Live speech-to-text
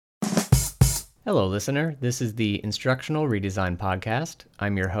Hello, listener. This is the Instructional Redesign Podcast.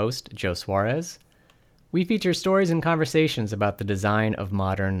 I'm your host, Joe Suarez. We feature stories and conversations about the design of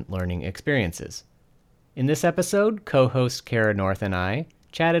modern learning experiences. In this episode, co-host Kara North and I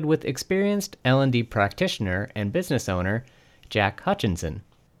chatted with experienced L&D practitioner and business owner, Jack Hutchinson.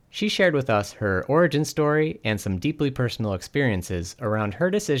 She shared with us her origin story and some deeply personal experiences around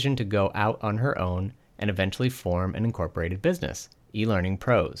her decision to go out on her own and eventually form an incorporated business, eLearning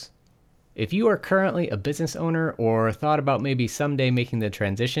Pros. If you are currently a business owner or thought about maybe someday making the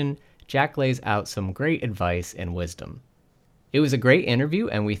transition, Jack lays out some great advice and wisdom. It was a great interview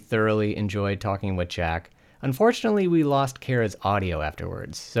and we thoroughly enjoyed talking with Jack. Unfortunately, we lost Kara's audio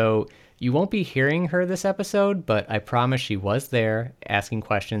afterwards, so you won't be hearing her this episode, but I promise she was there, asking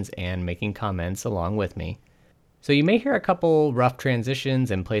questions and making comments along with me. So you may hear a couple rough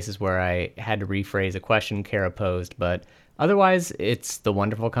transitions and places where I had to rephrase a question Kara posed, but otherwise, it's the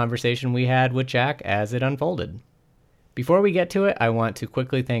wonderful conversation we had with Jack as it unfolded. Before we get to it, I want to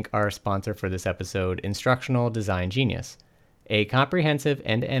quickly thank our sponsor for this episode, Instructional Design Genius, a comprehensive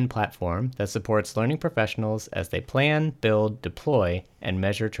end-to-end platform that supports learning professionals as they plan, build, deploy, and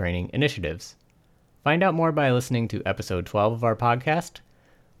measure training initiatives. Find out more by listening to episode 12 of our podcast,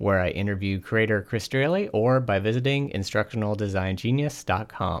 where I interview creator Chris Straley, or by visiting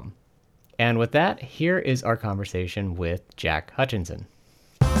instructionaldesigngenius.com. And with that, here is our conversation with Jack Hutchinson.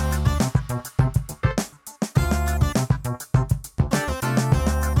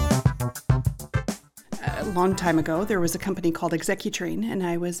 A long time ago, there was a company called ExecuTrain, and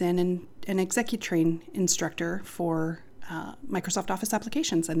I was an ExecuTrain instructor for Microsoft Office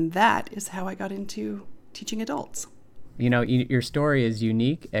applications, and that is how I got into teaching adults. You know, your story is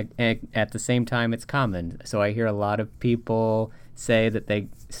unique, at the same time it's common. So I hear a lot of people say that they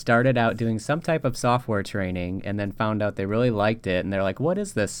started out doing some type of software training and then found out they really liked it, and they're like, what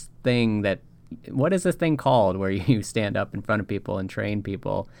is this thing called where you stand up in front of people and train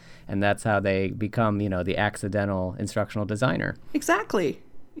people? And that's how they become, the accidental instructional designer. Exactly.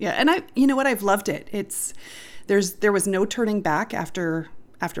 Yeah, and I've loved it. There was no turning back after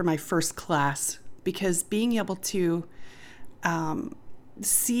my first class, because being able to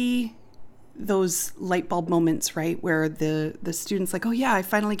see those light bulb moments, right, where the student's like, oh yeah, I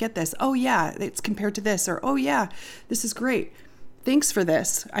finally get this. Oh yeah, it's compared to this, or oh yeah, this is great. Thanks for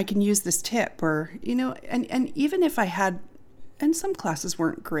this. I can use this tip, or and even if I had, and some classes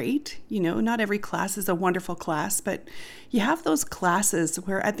weren't great, not every class is a wonderful class, but you have those classes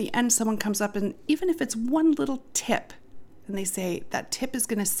where at the end someone comes up, and even if it's one little tip, and they say, that tip is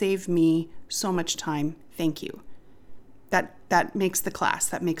going to save me so much time. Thank you. That makes the class,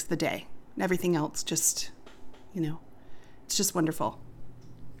 that makes the day. Everything else just, it's just wonderful.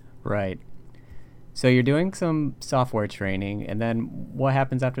 Right. So you're doing some software training, and then what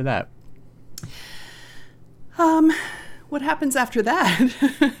happens after that? What happens after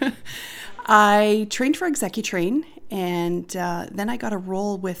that? I trained for ExecuTrain, and then I got a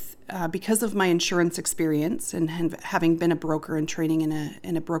role with, because of my insurance experience and having been a broker and training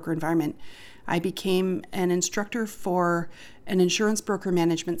in a broker environment, I became an instructor for an insurance broker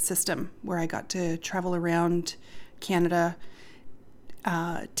management system, where I got to travel around Canada,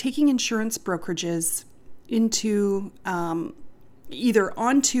 taking insurance brokerages into either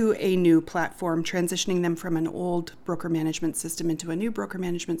onto a new platform, transitioning them from an old broker management system into a new broker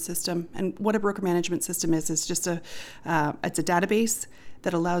management system. And what a broker management system is just it's a database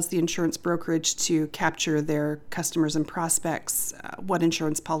that allows the insurance brokerage to capture their customers and prospects, what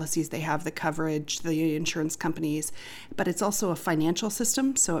insurance policies they have, the coverage, the insurance companies. But it's also a financial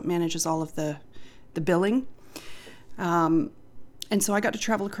system, so it manages all of the billing. And so I got to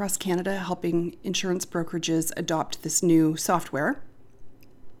travel across Canada helping insurance brokerages adopt this new software.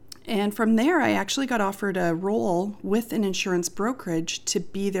 And from there, I actually got offered a role with an insurance brokerage to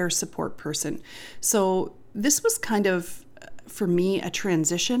be their support person. So this was kind of, for me, a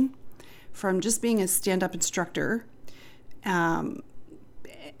transition from just being a stand-up instructor and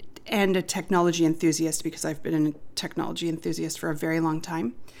a technology enthusiast, because I've been a technology enthusiast for a very long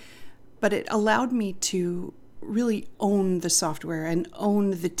time. But it allowed me to really own the software and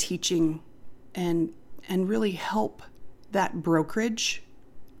own the teaching and really help that brokerage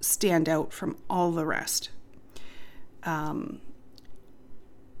stand out from all the rest. At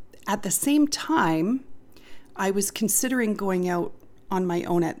the same time, I was considering going out on my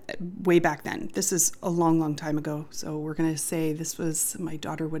own way back then. This is a long, long time ago. So we're going to say my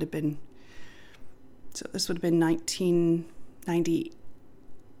daughter would have been, so this would have been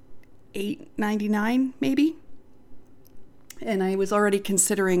 1998, 99 maybe. And I was already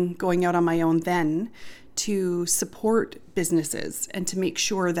considering going out on my own then to support businesses and to make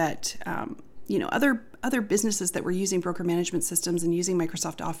sure that, other businesses that were using broker management systems and using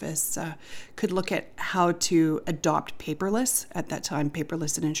Microsoft Office could look at how to adopt paperless. At that time,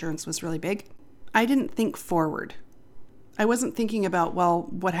 paperless in insurance was really big. I didn't think forward. I wasn't thinking about, well,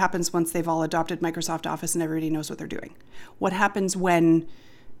 what happens once they've all adopted Microsoft Office and everybody knows what they're doing? What happens when,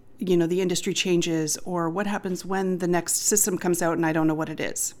 the industry changes, or what happens when the next system comes out and I don't know what it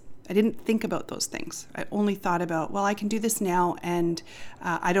is? I didn't think about those things. I only thought about, well, I can do this now, and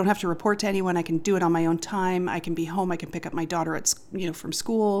I don't have to report to anyone. I can do it on my own time. I can be home. I can pick up my daughter from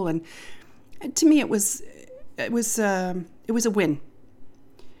school. And to me, it was a win.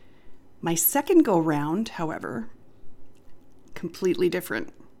 My second go round, however, completely different.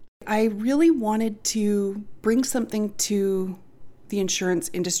 I really wanted to bring something to the insurance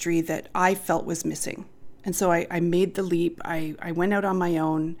industry that I felt was missing. And so I made the leap. I went out on my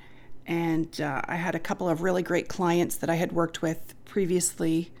own, and I had a couple of really great clients that I had worked with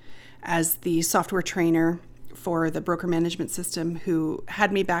previously as the software trainer for the broker management system, who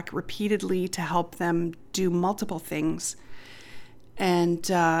had me back repeatedly to help them do multiple things. And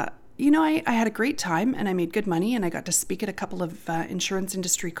I had a great time, and I made good money, and I got to speak at a couple of insurance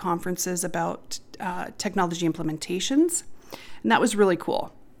industry conferences about technology implementations, and that was really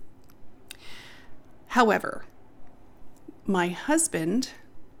cool. However, my husband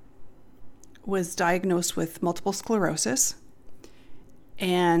was diagnosed with multiple sclerosis,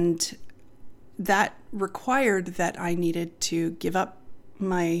 and that required that I needed to give up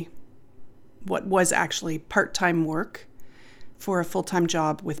what was actually part-time work for a full-time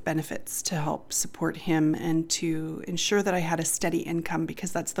job with benefits to help support him and to ensure that I had a steady income,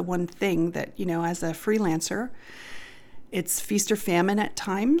 because that's the one thing that, as a freelancer, it's feast or famine at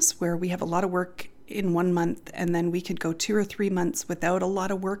times, where we have a lot of work in 1 month and then we could go 2 or 3 months without a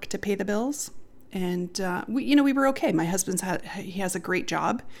lot of work to pay the bills. And we were okay. My husband's he has a great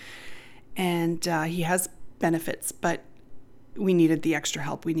job, and he has benefits, but we needed the extra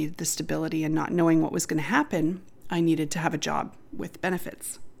help. We needed the stability, and not knowing what was going to happen, I needed to have a job with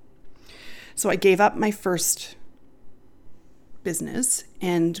benefits. So I gave up my first business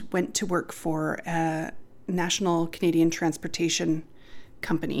and went to work for a national Canadian transportation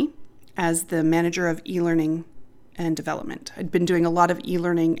company as the manager of e-learning and development. I'd been doing a lot of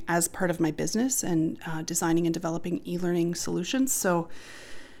e-learning as part of my business, and designing and developing e-learning solutions. So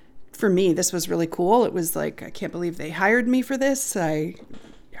for me, this was really cool. It was like, I can't believe they hired me for this.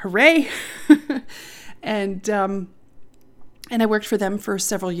 Hooray. And I worked for them for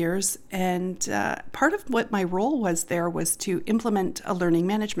several years. And part of what my role was there was to implement a learning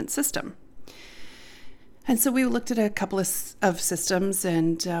management system. And so we looked at a couple of systems,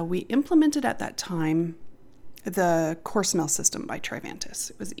 and we implemented at that time the CourseMill system by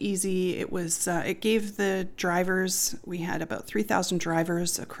Trivantis. It was easy. It gave the drivers, we had about 3,000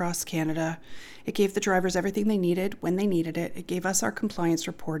 drivers across Canada. It gave the drivers everything they needed when they needed it. It gave us our compliance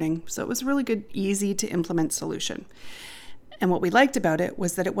reporting. So it was a really good, easy to implement solution. And what we liked about it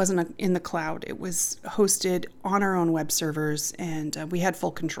was that it wasn't in the cloud. It was hosted on our own web servers, and we had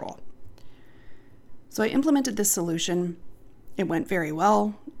full control. So I implemented this solution. It went very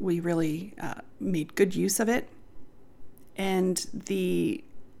well. We really made good use of it. And the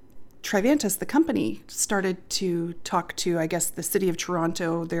Trivantis, the company, started to talk to, I guess, the city of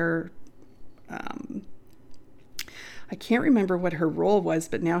Toronto. I can't remember what her role was,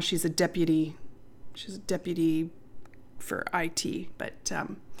 but now she's a deputy. She's a deputy for IT. But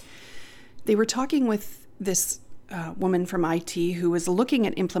they were talking with this woman from IT who was looking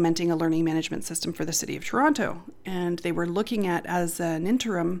at implementing a learning management system for the city of Toronto. And they were looking at, as an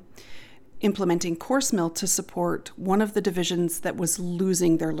interim, implementing CourseMill to support one of the divisions that was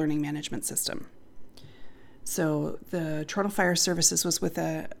losing their learning management system. So the Toronto Fire Services was with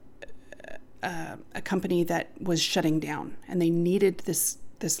a company that was shutting down, and they needed this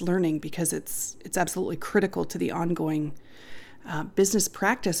learning because it's absolutely critical to the ongoing business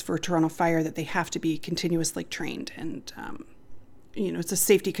practice for Toronto Fire, that they have to be continuously trained, and it's a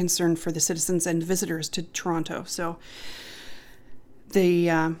safety concern for the citizens and visitors to Toronto. So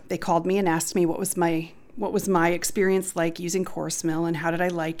they called me and asked me what was my experience like using CourseMill, and how did I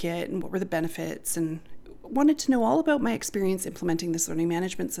like it, and what were the benefits, and wanted to know all about my experience implementing this learning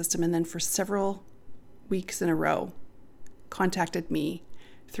management system. And then for several weeks in a row, contacted me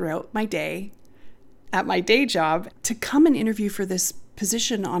throughout my day at my day job to come and interview for this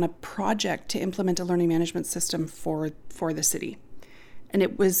position on a project to implement a learning management system for the city. And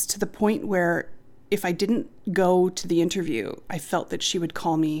it was to the point where if I didn't go to the interview, I felt that she would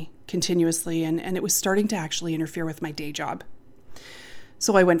call me continuously, and it was starting to actually interfere with my day job.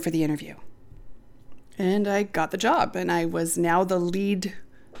 So I went for the interview. And I got the job, and I was now the lead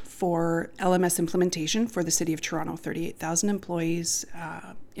for LMS implementation for the City of Toronto, 38,000 employees,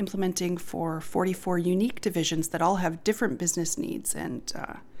 implementing for 44 unique divisions that all have different business needs. And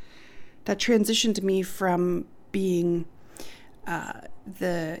that transitioned me from being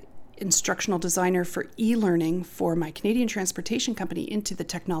the instructional designer for e-learning for my Canadian transportation company into the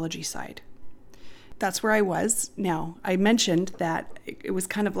technology side. That's where I was. Now, I mentioned that it was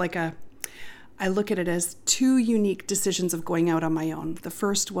kind of like I look at it as two unique decisions of going out on my own. The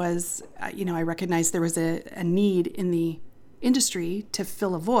first was, I recognized there was a need in the industry to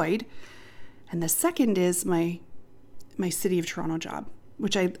fill a void. And the second is my City of Toronto job,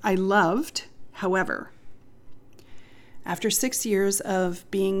 which I loved. However, after 6 years of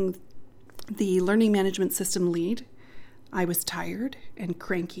being the learning management system lead, I was tired and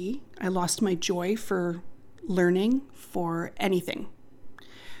cranky. I lost my joy for learning, for anything.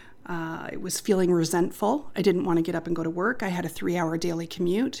 I was feeling resentful. I didn't want to get up and go to work. I had a 3-hour daily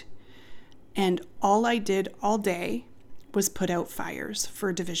commute. And all I did all day was put out fires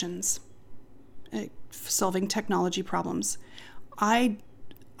for divisions, solving technology problems. I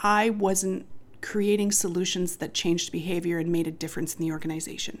wasn't creating solutions that changed behavior and made a difference in the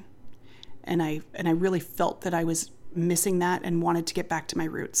organization. And I really felt that I was missing that and wanted to get back to my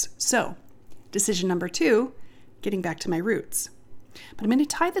roots. So, decision number 2, getting back to my roots. But I'm going to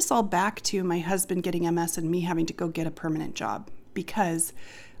tie this all back to my husband getting MS and me having to go get a permanent job, because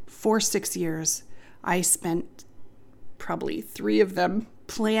for 6 years, I spent probably 3 of them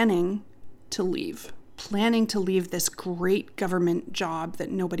planning to leave this great government job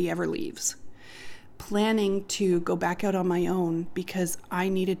that nobody ever leaves, planning to go back out on my own because I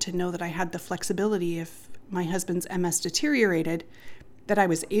needed to know that I had the flexibility if my husband's MS deteriorated, that I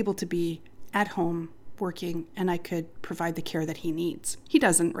was able to be at home working and I could provide the care that he needs. He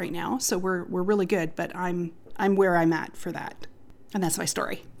doesn't right now, so we're really good, but I'm where I'm at for that. And that's my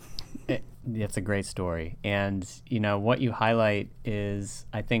story. It's a great story. And, what you highlight is,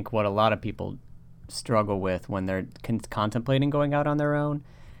 I think, what a lot of people struggle with when they're contemplating going out on their own.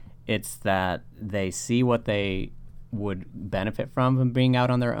 It's that they see what they would benefit from being out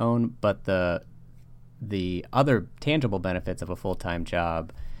on their own, but the other tangible benefits of a full-time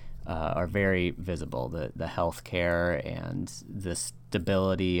job are very visible. The health care and the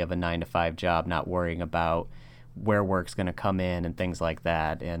stability of a 9-to-5 job, not worrying about where work's going to come in and things like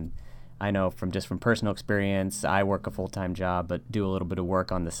that. And I know from personal experience, I work a full-time job but do a little bit of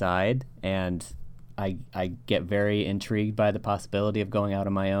work on the side, and I get very intrigued by the possibility of going out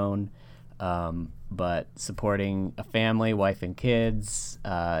on my own. But supporting a family, wife and kids,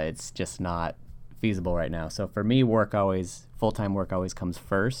 it's just not feasible right now. So for me, full-time work always comes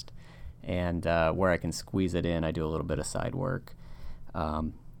first, and where I can squeeze it in, I do a little bit of side work.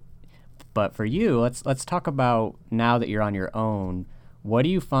 But for you, let's talk about, now that you're on your own, what do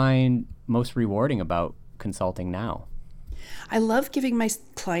you find most rewarding about consulting now? I love giving my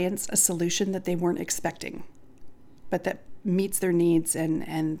clients a solution that they weren't expecting, but that meets their needs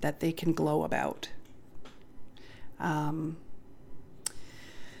and that they can glow about. I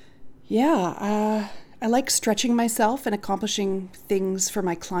like stretching myself and accomplishing things for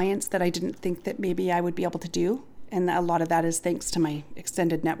my clients that I didn't think that maybe I would be able to do. And a lot of that is thanks to my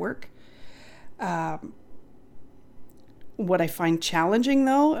extended network. What I find challenging,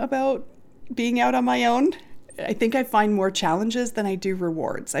 though, about being out on my own, I think I find more challenges than I do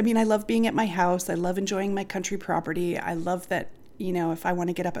rewards. I mean, I love being at my house. I love enjoying my country property. I love that, if I want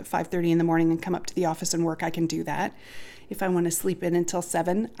to get up at 5:30 in the morning and come up to the office and work, I can do that. If I want to sleep in until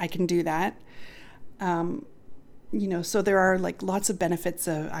 7, I can do that. So there are lots of benefits.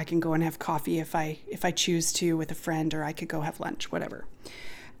 I can go and have coffee if I choose to with a friend, or I could go have lunch, whatever.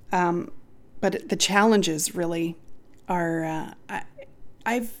 But the challenges really are,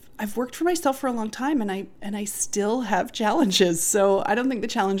 I've worked for myself for a long time, and I still have challenges. So I don't think the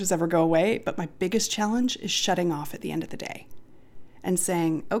challenges ever go away, but my biggest challenge is shutting off at the end of the day and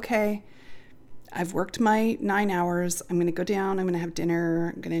saying, okay, I've worked my 9 hours. I'm going to go down. I'm going to have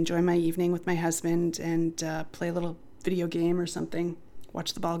dinner. I'm going to enjoy my evening with my husband and play a little video game or something,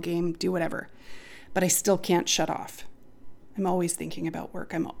 watch the ball game, do whatever. But I still can't shut off. I'm always thinking about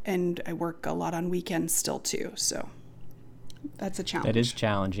work. And I work a lot on weekends still too. So that's a challenge. That is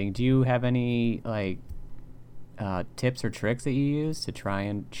challenging. Do you have any tips or tricks that you use to try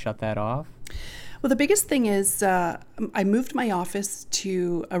and shut that off? Well, the biggest thing is I moved my office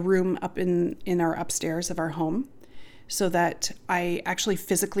to a room up in our upstairs of our home so that I actually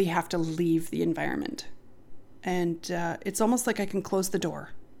physically have to leave the environment. And it's almost like I can close the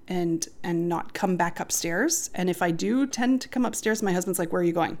door and not come back upstairs. And if I do tend to come upstairs, my husband's like, where are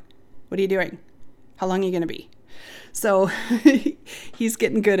you going? What are you doing? How long are you going to be? So he's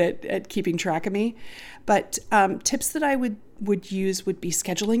getting good at keeping track of me. But tips that I would use would be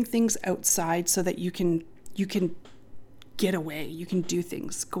scheduling things outside so that you can get away, you can do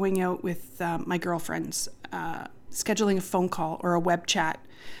things. Going out with my girlfriends, scheduling a phone call or a web chat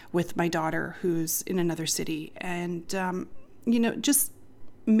with my daughter who's in another city, and just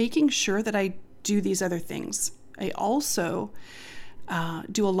making sure that I do these other things. I also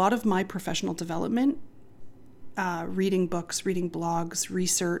do a lot of my professional development, reading books, reading blogs,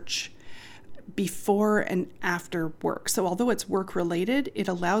 research before and after work. So although it's work related, it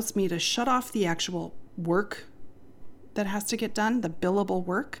allows me to shut off the actual work that has to get done, the billable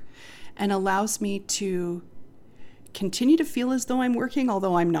work, and allows me to continue to feel as though I'm working,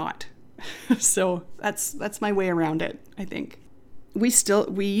 although I'm not. So that's my way around it, I think. We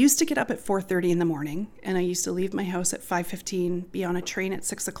used to get up at 4:30 in the morning, and I used to leave my house at 5:15, be on a train at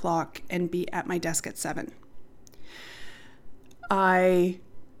 6 o'clock, and be at my desk at 7. I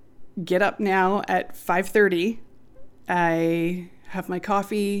get up now at 5:30. I have my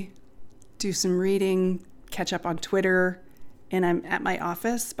coffee, do some reading, catch up on Twitter, and I'm at my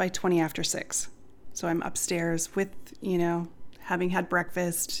office by 20 after 6. So I'm upstairs with, having had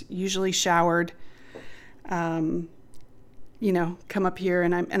breakfast, usually showered, come up here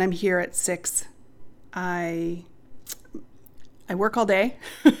and I'm here at 6. I work all day.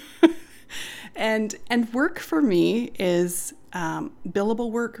 and work for me is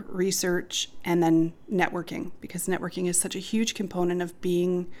billable work, research, and then networking, because networking is such a huge component of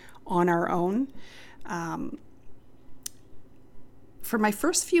being on our own. For my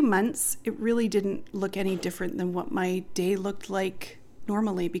first few months, it really didn't look any different than what my day looked like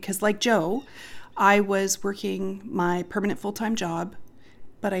normally, because like Joe, I was working my permanent full-time job,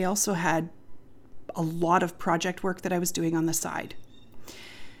 but I also had a lot of project work that I was doing on the side.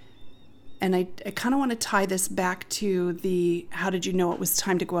 And I kind of want to tie this back to the how did you know it was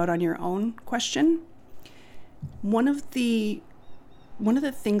time to go out on your own question. One of the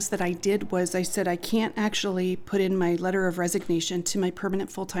things that I did was I said I can't actually put in my letter of resignation to my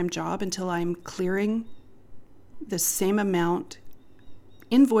permanent full-time job until I'm clearing the same amount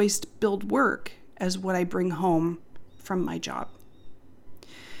invoiced billed work as what I bring home from my job.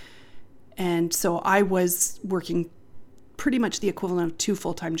 And so I was working pretty much the equivalent of 2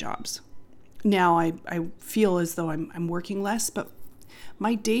 full-time jobs. Now I feel as though I'm working less, but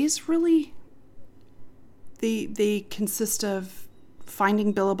my days really, they consist of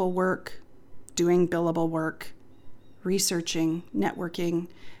finding billable work, doing billable work, researching, networking,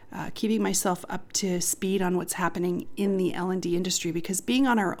 keeping myself up to speed on what's happening in the L&D industry, because being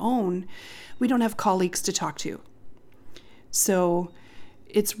on our own, we don't have colleagues to talk to. So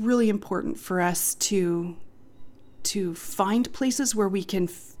it's really important for us to find places where we can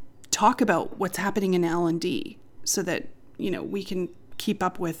talk about what's happening in L&D so that, we can keep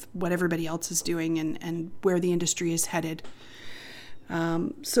up with what everybody else is doing and where the industry is headed.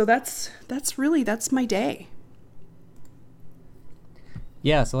 So that's my day.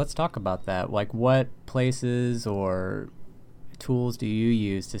 Yeah, so let's talk about that. Like, what places or tools do you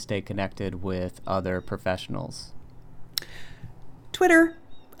use to stay connected with other professionals? Twitter.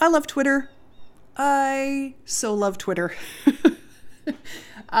 I love Twitter. I so love Twitter.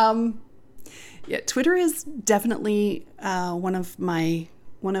 Twitter is definitely one of my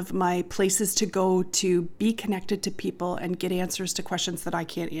places to go to be connected to people and get answers to questions that I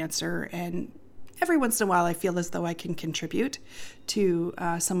can't answer. And every once in a while, I feel as though I can contribute to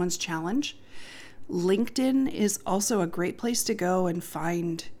someone's challenge. LinkedIn is also a great place to go and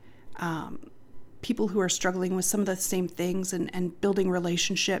find people who are struggling with some of the same things and building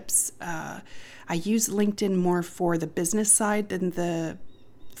relationships. I use LinkedIn more for the business side than the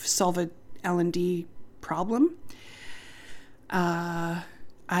solve a L&D problem. I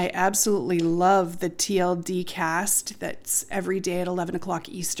absolutely love the TLD cast that's every day at 11 o'clock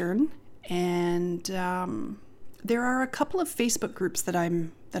Eastern. And there are a couple of Facebook groups that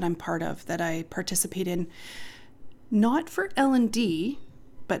I'm part of, that I participate in, not for L&D,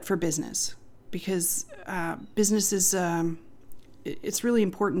 but for business, because business is, it's really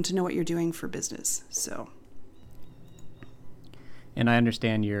important to know what you're doing for business. So. And I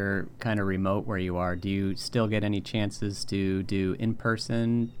understand you're kind of remote where you are. Do you still get any chances to do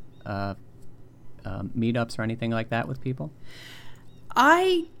in-person meetups or anything like that with people?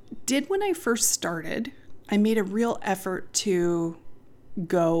 I did when I first started. I made a real effort to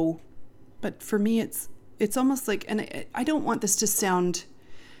go, but for me it's almost like, and I don't want this to sound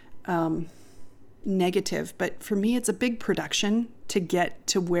negative, but for me it's a big production to get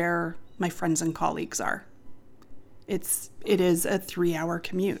to where my friends and colleagues are. It is a 3-hour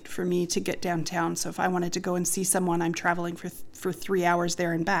commute for me to get downtown. So if I wanted to go and see someone, I'm traveling for 3 hours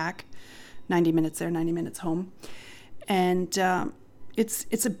there and back, 90 minutes there, 90 minutes home. And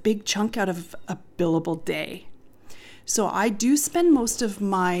it's a big chunk out of a billable day. So I do spend most of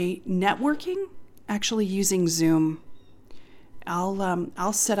my networking actually using Zoom.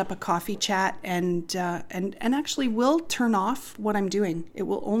 I'll set up a coffee chat and actually will turn off what I'm doing. It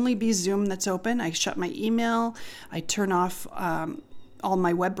will only be Zoom that's open. I shut my email. I turn off all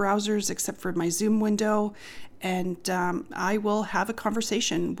my web browsers except for my Zoom window, and I will have a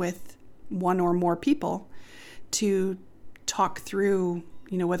conversation with one or more people to talk through,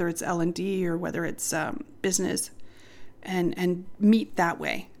 whether it's L&D or whether it's business, and meet that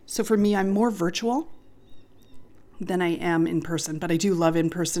way. So for me, I'm more virtual than I am in person, but I do love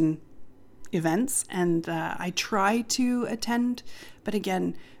in-person events, and I try to attend. But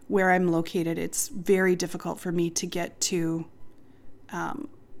again, where I'm located, it's very difficult for me to get to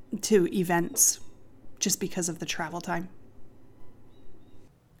events just because of the travel time.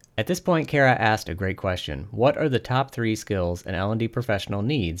 At this point, Kara asked a great question. What are the top 3 skills an L&D professional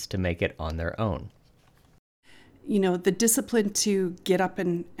needs to make it on their own? The discipline to get up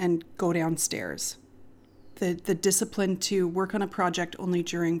and go downstairs. The discipline to work on a project only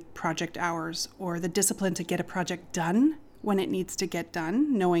during project hours, or the discipline to get a project done when it needs to get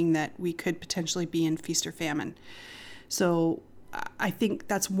done, knowing that we could potentially be in feast or famine. So I think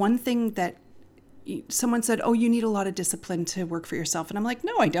that's one thing that someone said, oh, you need a lot of discipline to work for yourself. And I'm like,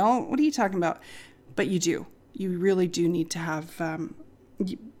 no, I don't. What are you talking about? But you do. You really do need to have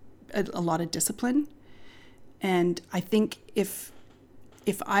a lot of discipline. And I think if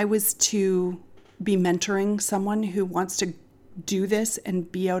I was to be mentoring someone who wants to do this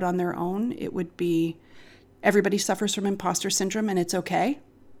and be out on their own, it would be, everybody suffers from imposter syndrome, and it's okay,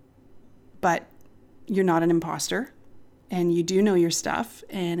 but you're not an imposter, and you do know your stuff,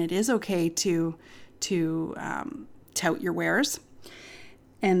 and it is okay to tout your wares.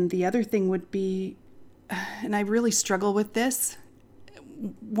 And the other thing would be, and I really struggle with this,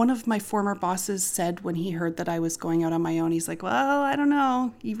 one of my former bosses said when he heard that I was going out on my own, he's like, well, I don't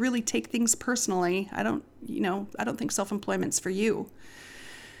know. You really take things personally. I don't think self-employment's for you.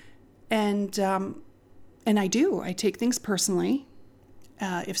 And I do. I take things personally.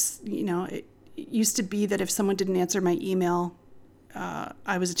 It used to be that if someone didn't answer my email,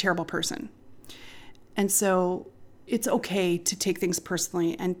 I was a terrible person. And so it's okay to take things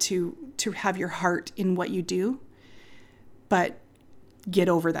personally and to have your heart in what you do, but get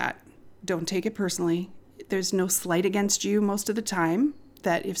over that. Don't take it personally. There's no slight against you most of the time,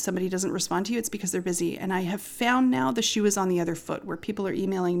 that if somebody doesn't respond to you, it's because they're busy. And I have found now the shoe is on the other foot, where people are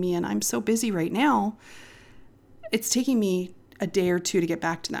emailing me and I'm so busy right now, it's taking me a day or two to get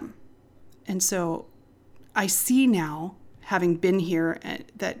back to them. And so I see now, having been here,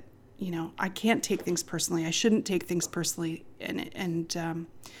 that, I can't take things personally. I shouldn't take things personally. And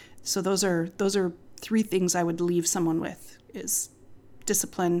so those are 3 things I would leave someone with is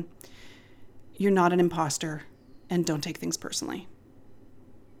discipline, you're not an imposter, and don't take things personally.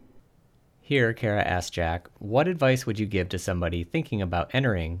 Here, Kara asked Jack, what advice would you give to somebody thinking about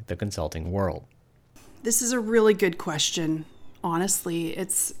entering the consulting world? This is a really good question. Honestly,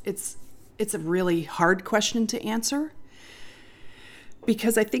 it's a really hard question to answer,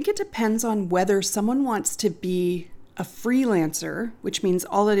 because I think it depends on whether someone wants to be a freelancer, which means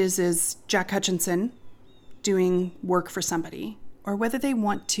all it is Jack Hutchinson doing work for somebody, or whether they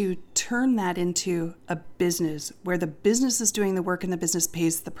want to turn that into a business where the business is doing the work and the business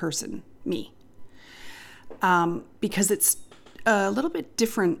pays the person, me. Because it's a little bit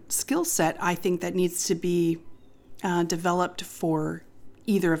different skill set, I think, that needs to be developed for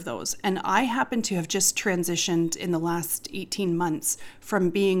either of those. And I happen to have just transitioned in the last 18 months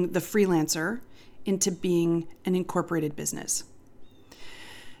from being the freelancer into being an incorporated business,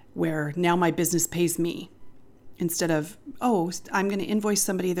 where now my business pays me. Instead of, I'm going to invoice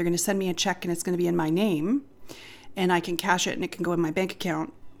somebody, they're going to send me a check and it's going to be in my name and I can cash it and it can go in my bank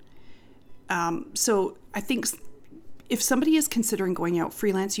account. So I think if somebody is considering going out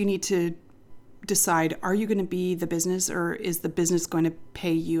freelance, you need to decide, are you going to be the business, or is the business going to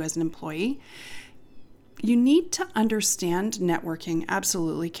pay you as an employee? You need to understand networking.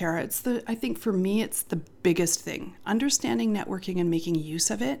 Absolutely, Kara. I think for me, it's the biggest thing. Understanding networking and making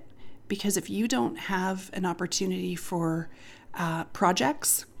use of it. Because if you don't have an opportunity for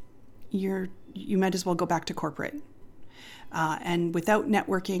projects, you might as well go back to corporate. And without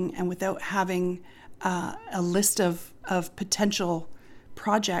networking and without having a list of potential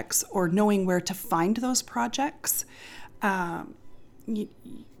projects, or knowing where to find those projects,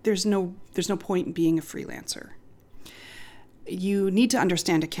 there's no point in being a freelancer. you need to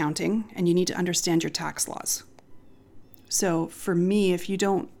understand accounting and you need to understand your tax laws. So for me, if you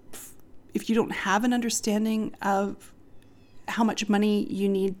don't have an understanding of how much money you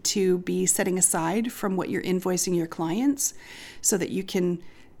need to be setting aside from what you're invoicing your clients so that you can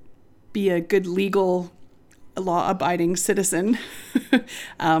be a good legal, law-abiding citizen, it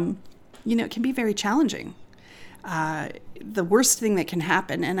can be very challenging. The worst thing that can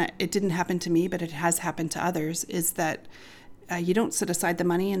happen, and it didn't happen to me, but it has happened to others, is that you don't set aside the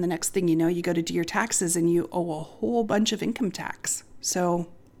money, and the next thing you know, you go to do your taxes and you owe a whole bunch of income tax. So,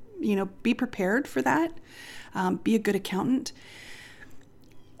 be prepared for that. Be a good accountant.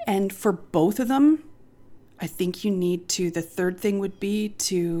 And for both of them, I think you need to, the third thing would be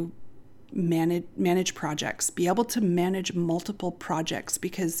to manage projects, be able to manage multiple projects,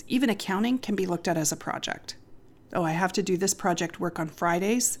 because even accounting can be looked at as a project. Oh, I have to do this project work on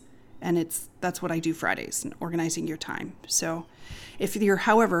Fridays, and that's what I do Fridays, and organizing your time. So if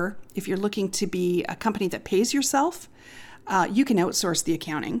you're looking to be a company that pays yourself, you can outsource the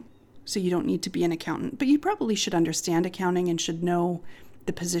accounting. So you don't need to be an accountant, but you probably should understand accounting and should know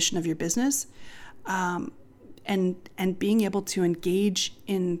the position of your business. And being able to engage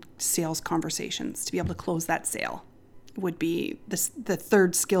in sales conversations, to be able to close that sale, would be the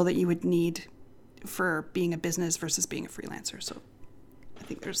third skill that you would need for being a business versus being a freelancer. So I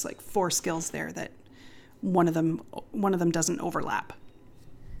think there's like 4 skills there that one of them doesn't overlap.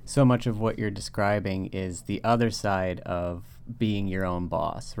 So much of what you're describing is the other side of being your own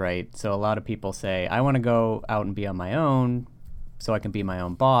boss, right? So a lot of people say, I want to go out and be on my own so I can be my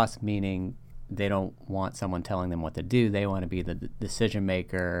own boss, meaning they don't want someone telling them what to do. They want to be the decision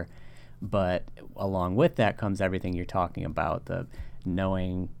maker. But along with that comes everything you're talking about, the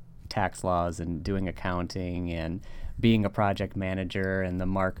knowing tax laws and doing accounting and being a project manager and the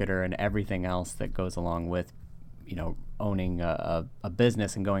marketer and everything else that goes along with, owning a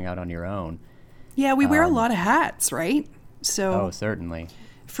business and going out on your own. Yeah, we wear a lot of hats, right? So certainly.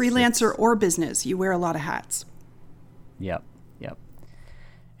 Freelancer or business, you wear a lot of hats. Yep.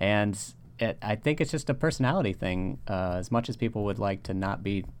 And I think it's just a personality thing. As much as people would like to not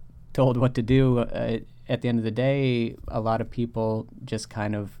be told what to do, at the end of the day, a lot of people just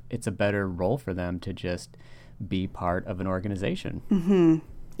it's a better role for them to just be part of an organization. Mm-hmm.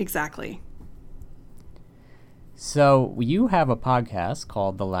 Exactly. So you have a podcast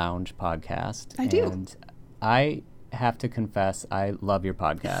called The Lounge Podcast. I do. And I have to confess, I love your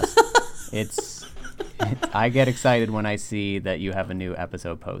podcast. I get excited when I see that you have a new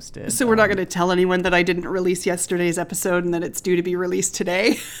episode posted. So we're not going to tell anyone that I didn't release yesterday's episode and that it's due to be released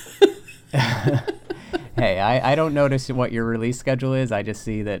today? Hey, I don't notice what your release schedule is. I just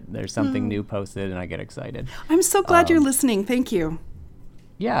see that there's something new posted and I get excited. I'm so glad you're listening. Thank you.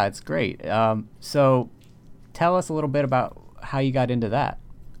 Yeah, it's great. So tell us a little bit about how you got into that.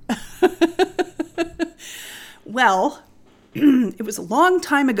 Well, it was a long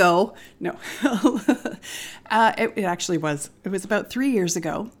time ago. No, it actually was. It was about 3 years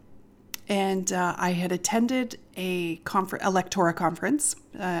ago. And I had attended a Lectora conference.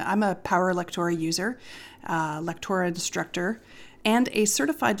 I'm a Power Lectora user, Lectora instructor, and a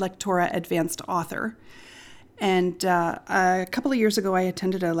certified Lectora advanced author. And a couple of years ago, I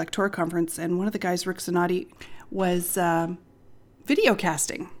attended a Lectora conference, and one of the guys, Rick Zanotti, was video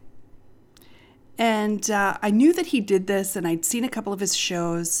casting. And I knew that he did this, and I'd seen a couple of his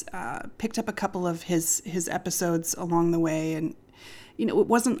shows, picked up a couple of his episodes along the way, and I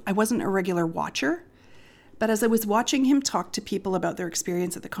wasn't a regular watcher, but as I was watching him talk to people about their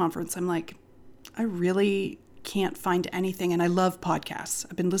experience at the conference, I'm like, I really can't find anything. And I love podcasts.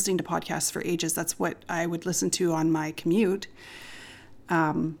 I've been listening to podcasts for ages. That's what I would listen to on my commute.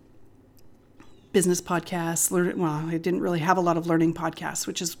 Business podcasts. I didn't really have a lot of learning podcasts,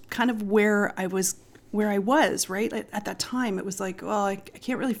 which is kind of where I was, right? At that time, it was like, well, I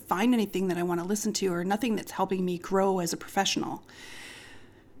can't really find anything that I want to listen to or nothing that's helping me grow as a professional.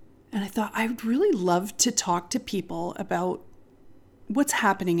 And I thought I would really love to talk to people about what's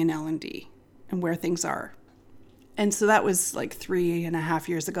happening in L&D and where things are. And so that was like 3.5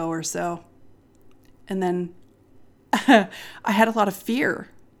 years ago or so. And then I had a lot of fear.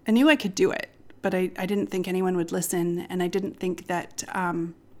 I knew I could do it, but I didn't think anyone would listen. And I didn't think that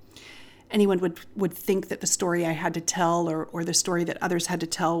anyone would think that the story I had to tell or the story that others had to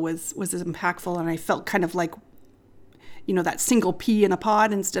tell was as impactful. And I felt kind of like, that single pea in a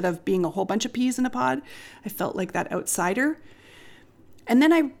pod instead of being a whole bunch of peas in a pod. I felt like that outsider. And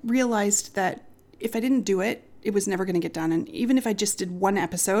then I realized that if I didn't do it, it was never going to get done. And even if I just did one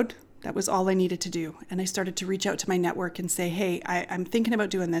episode, that was all I needed to do. And I started to reach out to my network and say, hey, I'm thinking about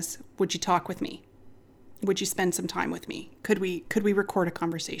doing this. Would you talk with me? Would you spend some time with me? Could we record a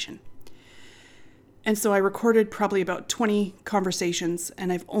conversation? And so I recorded probably about 20 conversations,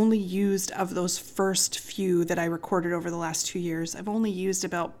 and I've only used, of those first few that I recorded over the last 2 years, I've only used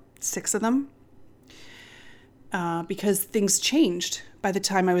about 6 of them because things changed by the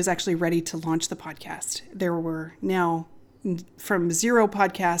time I was actually ready to launch the podcast. There were now from 0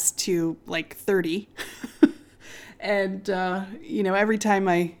 podcasts to like 30. And,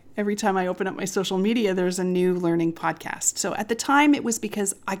 every time I open up my social media, there's a new learning podcast. So at the time, it was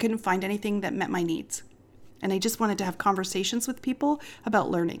because I couldn't find anything that met my needs. And I just wanted to have conversations with people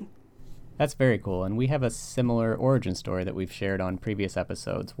about learning. That's very cool. And we have a similar origin story that we've shared on previous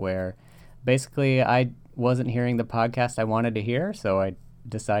episodes where basically I wasn't hearing the podcast I wanted to hear, so I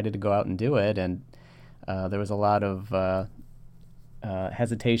decided to go out and do it. And there was a lot of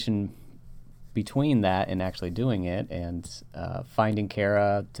hesitation between that and actually doing it, and finding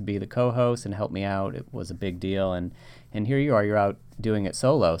Kara to be the co-host and help me out, it was a big deal. And here you are, you're out doing it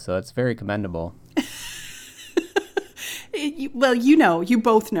solo, so it's very commendable. Well, you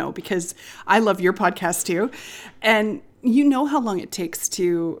both know, because I love your podcast too. And you know how long it takes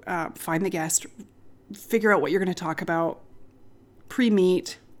to find the guest, figure out what you're going to talk about,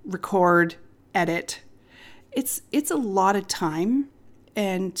 pre-meet, record, edit. It's a lot of time.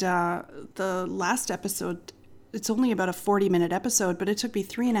 And the last episode, it's only about a 40-minute episode, but it took me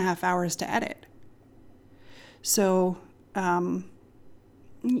 3.5 hours to edit. So,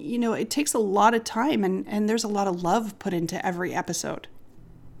 it takes a lot of time, and there's a lot of love put into every episode.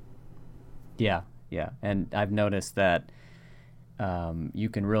 Yeah. And I've noticed that you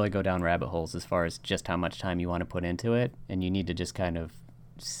can really go down rabbit holes as far as just how much time you want to put into it, and you need to just kind of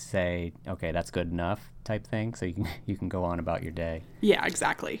say, okay, that's good enough type thing, so you can go on about your day. Yeah,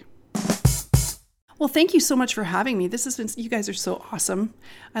 exactly. Well, thank you so much for having me. You guys are so awesome.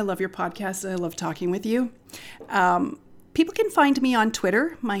 I love your podcast, and I love talking with you. People can find me on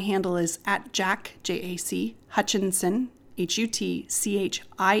Twitter. My handle is @Jack, J-A-C, Hutchinson, Hutchinson.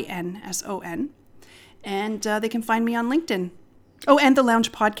 And they can find me on LinkedIn. Oh, and The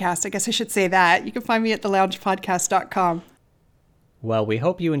Lounge Podcast. I guess I should say that. You can find me at theloungepodcast.com. Well, we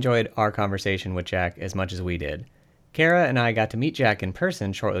hope you enjoyed our conversation with Jack as much as we did. Kara and I got to meet Jack in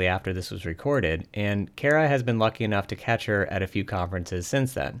person shortly after this was recorded, and Kara has been lucky enough to catch her at a few conferences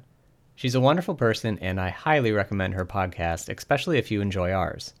since then. She's a wonderful person, and I highly recommend her podcast, especially if you enjoy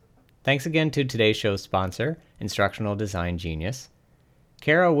ours. Thanks again to today's show's sponsor, Instructional Design Genius.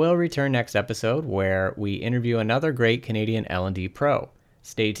 Kara will return next episode, where we interview another great Canadian L&D pro.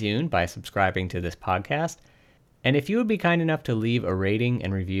 Stay tuned by subscribing to this podcast. And if you would be kind enough to leave a rating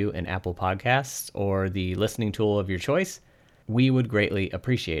and review in Apple Podcasts or the listening tool of your choice, we would greatly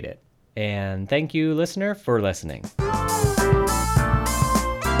appreciate it. And thank you, listener, for listening.